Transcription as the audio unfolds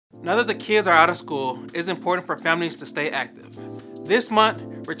Now that the kids are out of school, it's important for families to stay active. This month,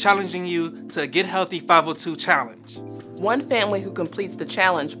 we're challenging you to Get Healthy 502 Challenge. One family who completes the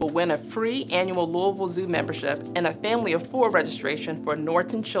challenge will win a free annual Louisville Zoo membership and a family of 4 registration for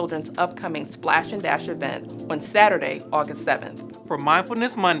Norton Children's upcoming Splash and Dash event on Saturday, August 7th. For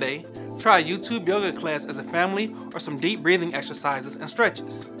Mindfulness Monday, try a YouTube yoga class as a family or some deep breathing exercises and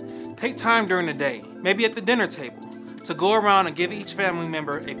stretches. Take time during the day, maybe at the dinner table, to go around and give each family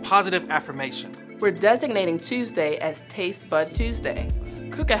member a positive affirmation. We're designating Tuesday as Taste Bud Tuesday.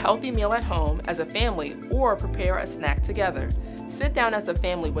 Cook a healthy meal at home as a family or prepare a snack together. Sit down as a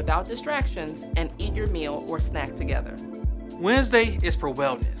family without distractions and eat your meal or snack together. Wednesday is for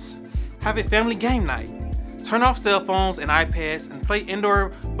wellness. Have a family game night. Turn off cell phones and iPads and play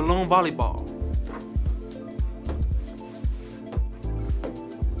indoor balloon volleyball.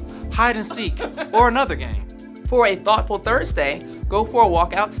 Hide and seek, or another game. For a thoughtful Thursday, go for a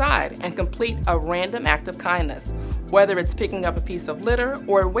walk outside and complete a random act of kindness, whether it's picking up a piece of litter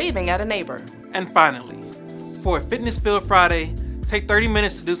or waving at a neighbor. And finally, for a Fitness-Filled Friday, take 30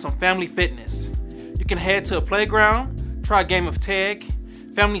 minutes to do some family fitness. You can head to a playground, try a game of tag,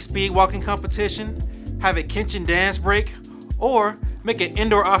 family speed walking competition, have a kitchen dance break, or make an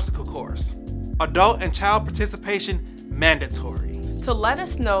indoor obstacle course. Adult and child participation mandatory. To let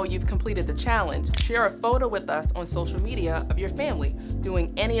us know you've completed the challenge, share a photo with us on social media of your family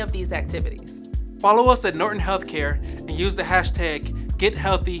doing any of these activities. Follow us at Norton Healthcare and use the hashtag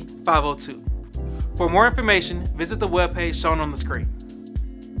GetHealthy502. For more information, visit the webpage shown on the screen.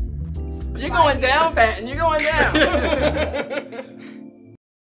 You're going down, Pat, and you're going down.